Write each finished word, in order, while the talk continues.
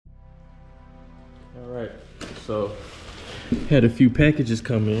All right, so had a few packages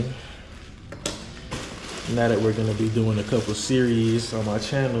come in. Now that we're gonna be doing a couple series on my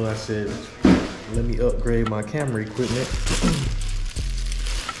channel, I said, let me upgrade my camera equipment.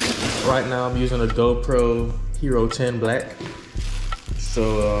 Right now I'm using a GoPro Hero 10 Black.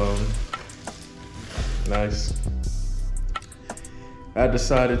 So, nice. I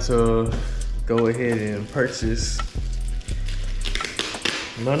decided to go ahead and purchase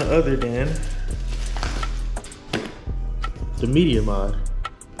none other than the Media Mod.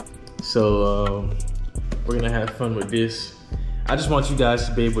 So we're gonna have fun with this. I just want you guys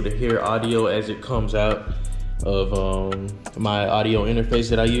to be able to hear audio as it comes out of my audio interface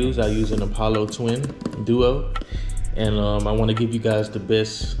that I use. I use an Apollo Twin Duo, and I want to give you guys the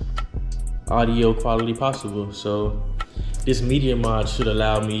best audio quality possible. So this Media Mod should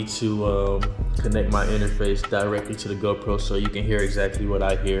allow me to connect my interface directly to the GoPro so you can hear exactly what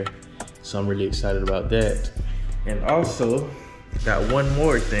I hear. So I'm really excited about that. And also, got one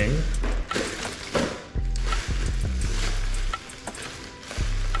more thing.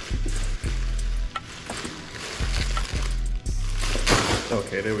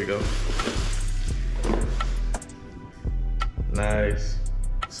 Okay, there we go. Nice.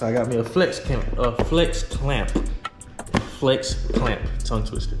 So I got me a flex clamp, tongue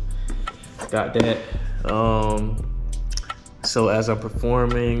twister. Got that. So as I'm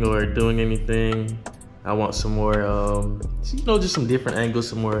performing or doing anything, I want some more, just some different angles,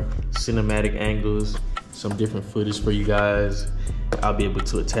 some more cinematic angles, some different footage for you guys. I'll be able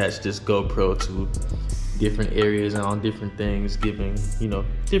to attach this GoPro to different areas and on different things, giving,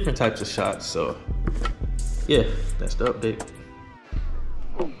 different types of shots. So yeah, that's the update.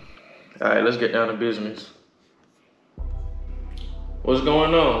 All right, let's get down to business. What's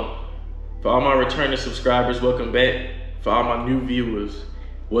going on? For all my returning subscribers, welcome back. For all my new viewers,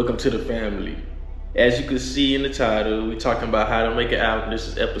 welcome to the family. As you can see in the title, we're talking about how to make an album. This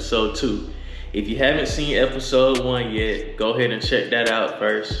is episode 2. If you haven't seen episode 1 yet, go ahead and check that out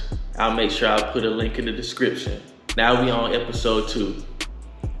first. I'll make sure I put a link in the description. Now we on episode 2.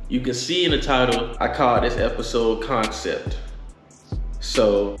 You can see in the title, I call this episode Concept.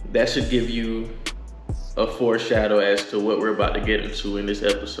 So that should give you a foreshadow as to what we're about to get into in this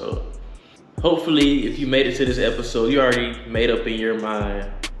episode. Hopefully, if you made it to this episode, you already made up in your mind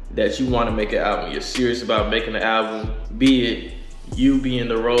that you want to make an album. You're serious about making an album, be it you being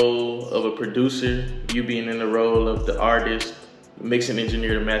the role of a producer, you being in the role of the artist, mixing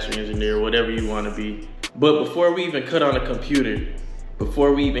engineer to mastering engineer, whatever you want to be. But before we even cut on a computer,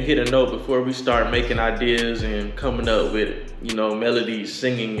 before we even hit a note, before we start making ideas and coming up with, melodies,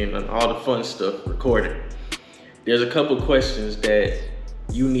 singing, and all the fun stuff, recording, there's a couple questions that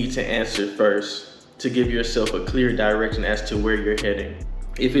you need to answer first to give yourself a clear direction as to where you're heading.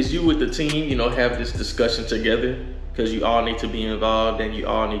 If it's you with the team, have this discussion together, because you all need to be involved and you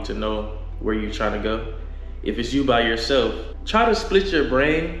all need to know where you're trying to go. If it's you by yourself, try to split your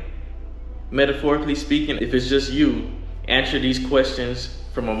brain, metaphorically speaking. If it's just you, answer these questions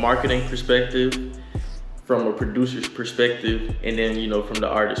from a marketing perspective, from a producer's perspective, and then, from the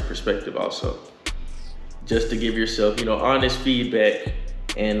artist's perspective also. Just to give yourself, honest feedback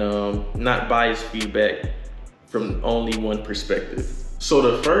and not biased feedback from only one perspective. So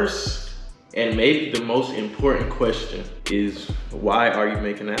the first and maybe the most important question is, why are you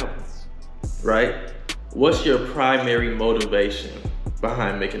making an album, right? What's your primary motivation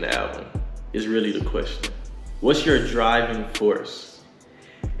behind making the album is really the question. What's your driving force?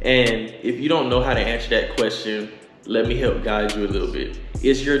 And if you don't know how to answer that question, let me help guide you a little bit.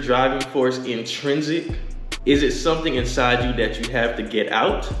 Is your driving force intrinsic? Is it something inside you that you have to get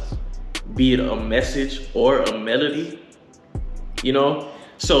out? Be it a message or a melody?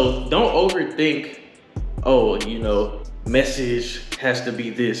 So don't overthink, message has to be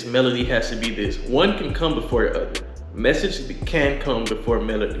this, melody has to be this. One can come before the other. Message can come before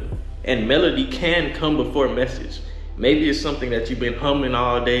melody, and melody can come before message. Maybe it's something that you've been humming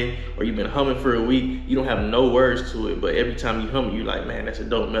all day, or you've been humming for a week, you don't have no words to it, but every time you hum it, you're like, man, that's a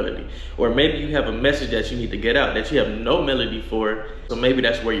dope melody. Or maybe you have a message that you need to get out that you have no melody for, so maybe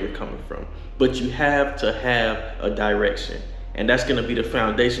that's where you're coming from. But you have to have a direction. And that's gonna be the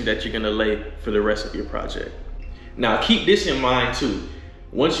foundation that you're gonna lay for the rest of your project. Now keep this in mind too.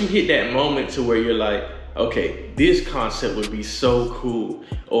 Once you hit that moment to where you're like, okay, this concept would be so cool.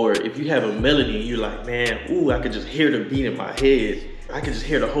 Or if you have a melody and you're like, man, I could just hear the beat in my head. I could just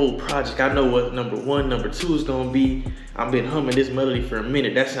hear the whole project. I know what number 1, number 2 is gonna be. I've been humming this melody for a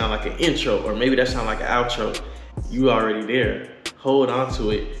minute. That sounds like an intro, or maybe that sounds like an outro. You already there. Hold on to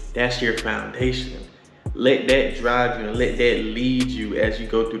it. That's your foundation. Let that drive you and let that lead you as you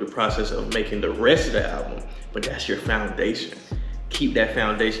go through the process of making the rest of the album. But that's your foundation. Keep that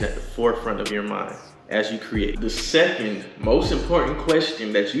foundation at the forefront of your mind as you create. The second most important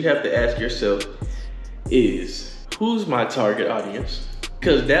question that you have to ask yourself is, who's my target audience?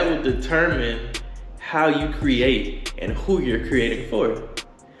 Because that will determine how you create and who you're creating for.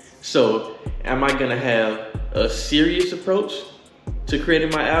 So, am I gonna have a serious approach to creating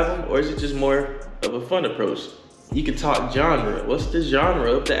my album, or is it just more of a fun approach? You can talk genre. What's the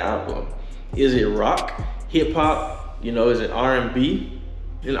genre of the album? Is it rock, hip hop, is it R&B?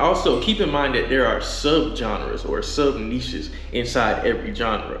 And also keep in mind that there are sub-genres or sub-niches inside every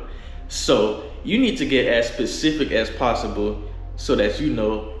genre. So you need to get as specific as possible so that you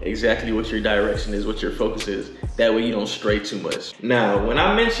know exactly what your direction is, what your focus is. That way you don't stray too much. Now, when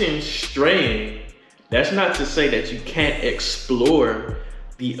I mention straying, that's not to say that you can't explore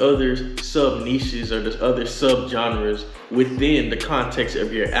the other sub-niches or the other sub-genres within the context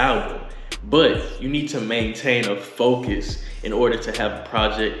of your album. But you need to maintain a focus in order to have a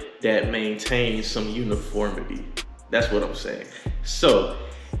project that maintains some uniformity. That's what I'm saying. So,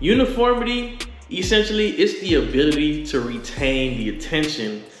 uniformity, essentially, it's the ability to retain the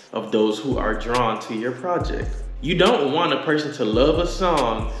attention of those who are drawn to your project. You don't want a person to love a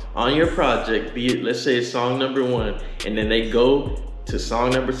song on your project, be it, let's say it's song number 1, and then they go to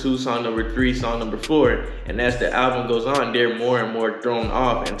song number 2, song number 3, song number 4, and as the album goes on, they're more and more thrown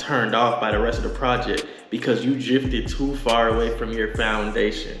off and turned off by the rest of the project because you drifted too far away from your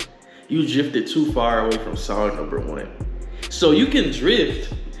foundation. You drifted too far away from song number 1. So you can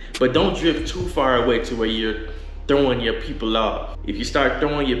drift, but don't drift too far away to where you're throwing your people off. If you start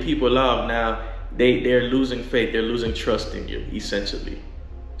throwing your people off, now they're losing faith, they're losing trust in you, essentially.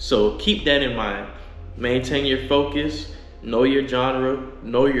 So keep that in mind. Maintain your focus. Know your genre,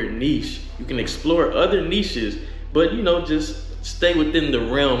 know your niche. You can explore other niches, but just stay within the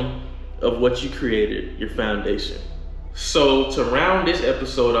realm of what you created, your foundation. So to round this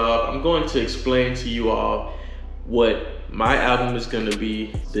episode off, I'm going to explain to you all what my album is going to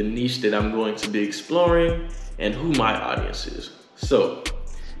be, the niche that I'm going to be exploring, and who my audience is. So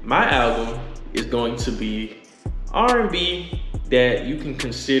my album is going to be R&B that you can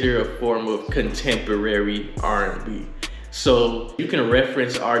consider a form of contemporary R&B. So you can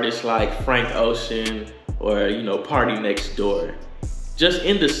reference artists like Frank Ocean or, Party Next Door. Just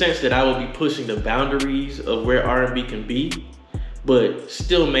in the sense that I will be pushing the boundaries of where R&B can be, but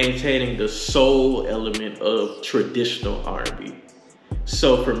still maintaining the soul element of traditional R&B.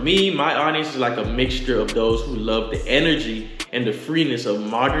 So for me, my audience is like a mixture of those who love the energy and the freeness of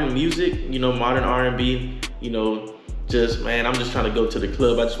modern music, modern R&B, I'm just trying to go to the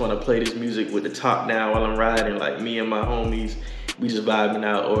club. I just want to play this music with the top down while I'm riding, like me and my homies, we just vibing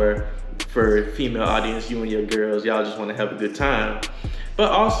out. Or for female audience, you and your girls, y'all just want to have a good time.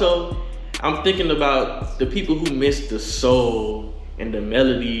 But also, I'm thinking about the people who miss the soul and the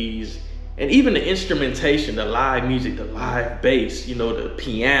melodies and even the instrumentation, the live music, the live bass, the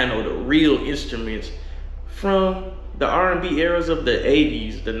piano, the real instruments from the R&B eras of the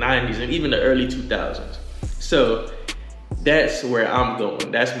 80s, the 90s, and even the early 2000s. So that's where I'm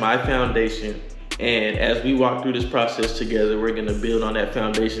going. That's my foundation. And as we walk through this process together, we're gonna build on that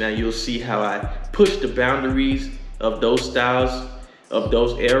foundation, and you'll see how I push the boundaries of those styles, of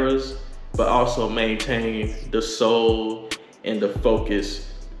those eras, but also maintain the soul and the focus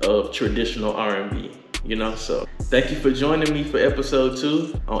of traditional R&B, So thank you for joining me for episode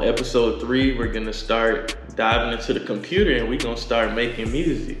 2. On episode 3, we're gonna start diving into the computer and we're gonna start making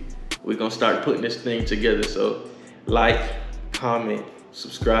music. We're gonna start putting this thing together. So like, comment,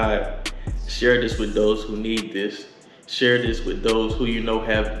 subscribe, share this with those who need this. Share this with those who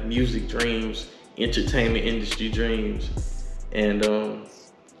have music dreams, entertainment industry dreams. And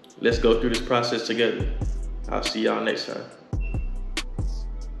let's go through this process together. I'll see y'all next time.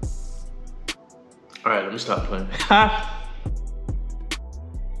 All right, let me stop playing.